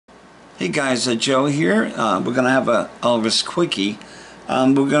Hey guys, Joe here. We're going to have a Elvis quickie.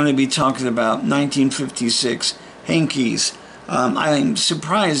 We're going to be talking about 1956 hankies. I'm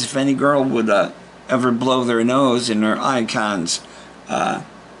surprised if any girl would ever blow their nose in her icon's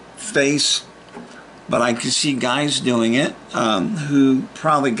face, but I could see guys doing it who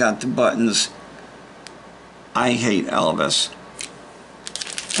probably got the buttons, "I hate Elvis."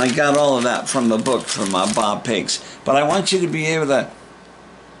 I got all of that from a book from Bob Pakes, but I want you to be able to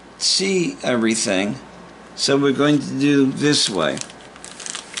see everything, so we're going to do this way.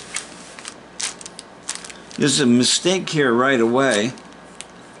 There's a mistake here right away.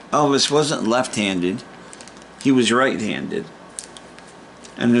 Elvis wasn't left-handed, he was right-handed.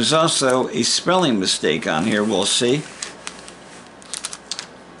 And there's also a spelling mistake on here, we'll see.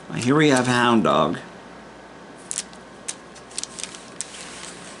 Here we have hound dog.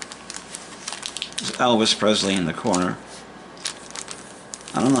 There's Elvis Presley in the corner.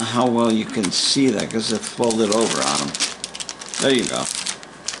 I don't know how well you can see that because it's folded over on him. There you go.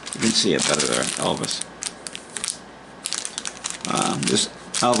 You can see it better there, Elvis. This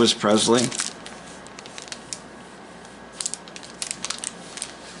Elvis Presley.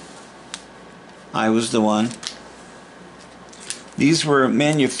 I was the one. These were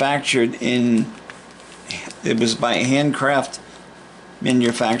manufactured in, it was by Handcraft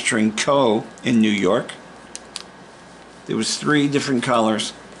Manufacturing Co. in New York. There was 3 different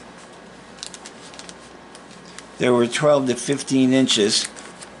colors. There were 12 to 15 inches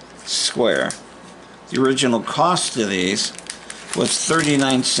square. The original cost of these was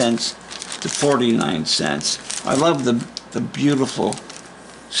 39 cents to 49 cents. I love the beautiful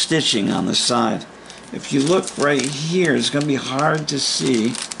stitching on the side. If you look right here, it's going to be hard to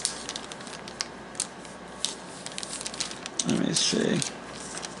see. Let me see.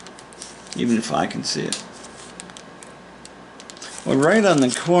 Even if I can see it. Well, right on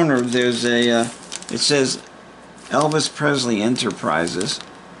the corner there's a, it says Elvis Presley Enterprises.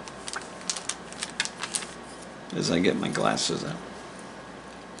 As I get my glasses out.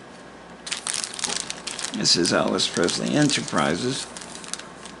 This is Elvis Presley Enterprises.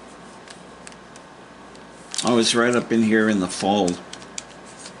 Oh, it's right up in here in the fold.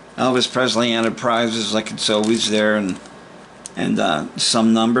 Elvis Presley Enterprises, like it's always there, and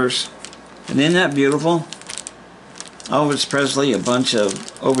some numbers. And isn't that beautiful? Elvis Presley, a bunch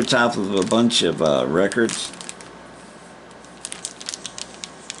of, over top of a bunch of records.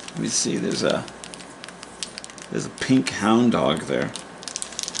 Let me see, there's a pink hound dog there.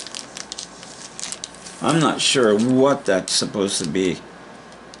 I'm not sure what that's supposed to be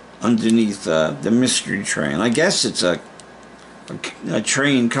underneath the mystery train. I guess it's a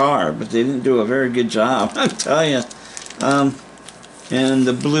train car, but they didn't do a very good job, I tell you. And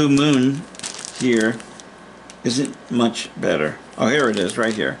the blue moon here isn't much better. Oh, here it is,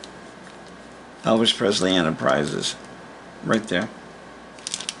 right here. Elvis Presley Enterprises. Right there.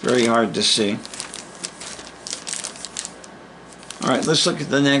 Very hard to see. Alright, let's look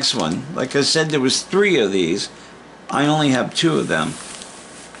at the next one. Like I said, there was 3 of these. I only have 2 of them.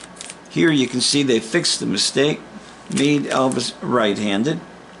 Here you can see they fixed the mistake. Made Elvis right-handed.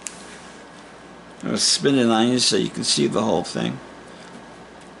 I was spinning on you so you can see the whole thing.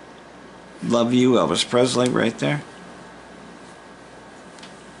 Love You, Elvis Presley, right there.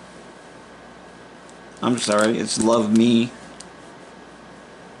 I'm sorry, it's Love Me.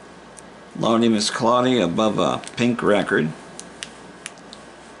 Lordy Miss Claudia above a pink record.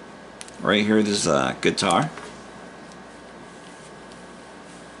 Right here, there's a guitar.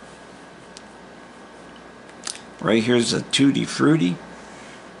 Right here's a Tutti Frutti.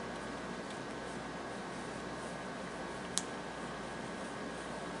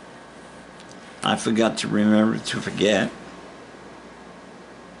 I forgot to remember to forget.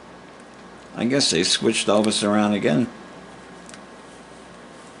 I guess they switched Elvis around again.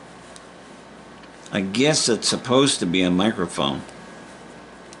 I guess it's supposed to be a microphone.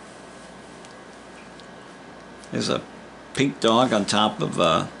 There's a pink dog on top of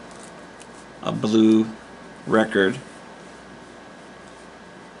a blue record.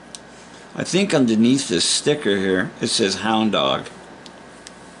 I think underneath this sticker here it says hound dog.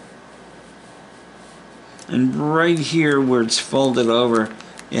 And right here where it's folded over,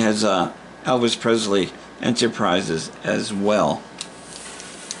 it has Elvis Presley Enterprises as well.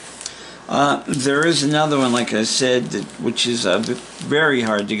 There is another one, like I said, which is very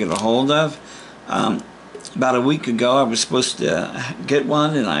hard to get a hold of. About a week ago I was supposed to get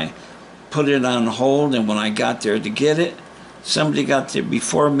one, and I put it on hold, and when I got there to get it, somebody got there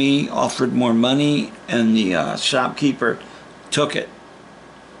before me, offered more money, and the shopkeeper took it.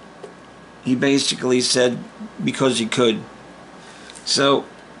 He basically said because he could. So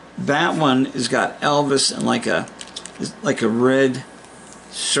That one has got Elvis and like a red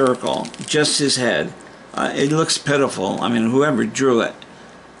circle, just his head. It looks pitiful. I mean, whoever drew it,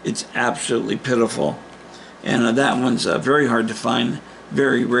 it's absolutely pitiful. And that one's very hard to find,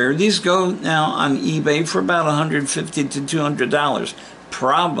 very rare. These go now on eBay for about $150 to $200.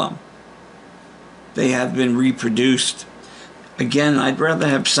 Problem, they have been reproduced. Again, I'd rather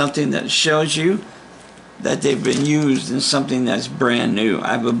have something that shows you that they've been used than something that's brand new. I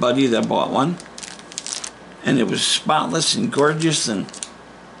have a buddy that bought one, and it was spotless and gorgeous, and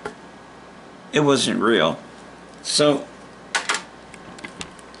it wasn't real. So,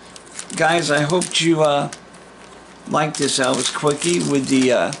 guys, I hope you like this Elvis Quickie with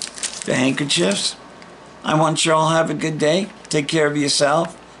the handkerchiefs. I want you all to have a good day. Take care of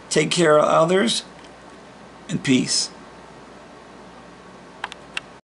yourself. Take care of others. And peace.